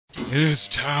It is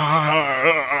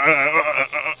time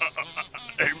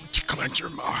to cleanse your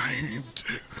mind.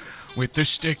 With the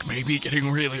stick maybe getting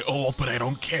really old, but I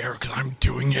don't care because I'm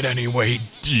doing it anyway.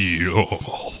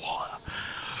 Deal.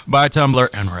 By Tumblr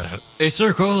and Reddit. A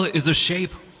circle is a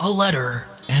shape, a letter,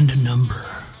 and a number.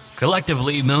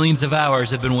 Collectively, millions of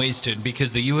hours have been wasted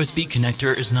because the USB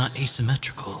connector is not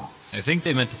asymmetrical. I think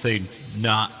they meant to say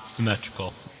not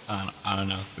symmetrical. I don't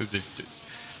know.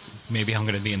 Maybe I'm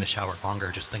going to be in the shower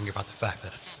longer just thinking about the fact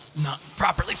that it's not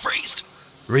properly phrased.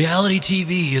 Reality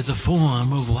TV is a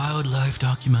form of wildlife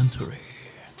documentary.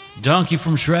 Donkey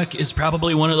from Shrek is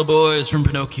probably one of the boys from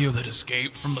Pinocchio that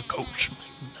escaped from the coachman.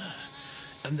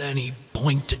 And then he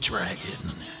boinked a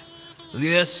dragon.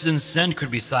 The S in scent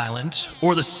could be silent,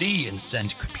 or the C in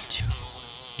scent could be too.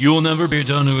 You'll never be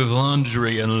done with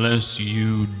laundry unless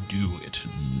you do it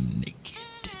naked.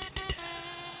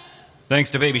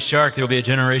 Thanks to Baby Shark, there will be a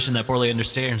generation that poorly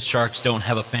understands sharks don't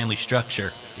have a family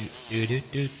structure. You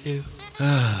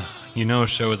know a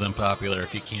show is unpopular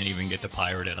if you can't even get to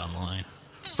pirate it online.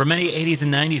 For many 80s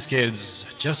and 90s kids,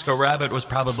 Jessica Rabbit was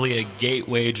probably a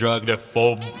gateway drug to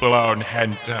full-blown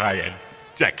hentai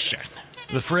addiction.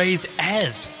 The phrase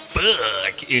as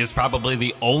fuck is probably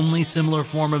the only similar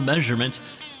form of measurement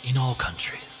in all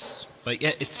countries. But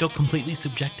yet, it's still completely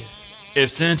subjective. If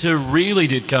Santa really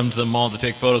did come to the mall to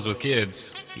take photos with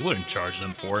kids, he wouldn't charge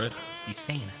them for it. He's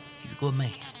sane. He's a good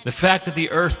man. The fact that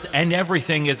the Earth and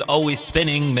everything is always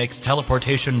spinning makes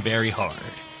teleportation very hard.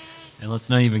 And let's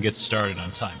not even get started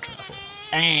on time travel.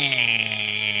 And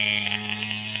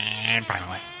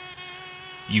finally,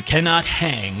 you cannot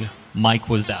hang Mike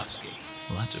Wazowski.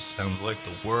 Well, that just sounds like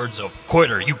the words of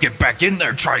quitter. You get back in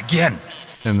there, try again.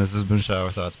 And this has been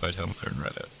Shower Thoughts by Tumblr and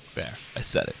Reddit. There, I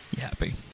said it. You happy?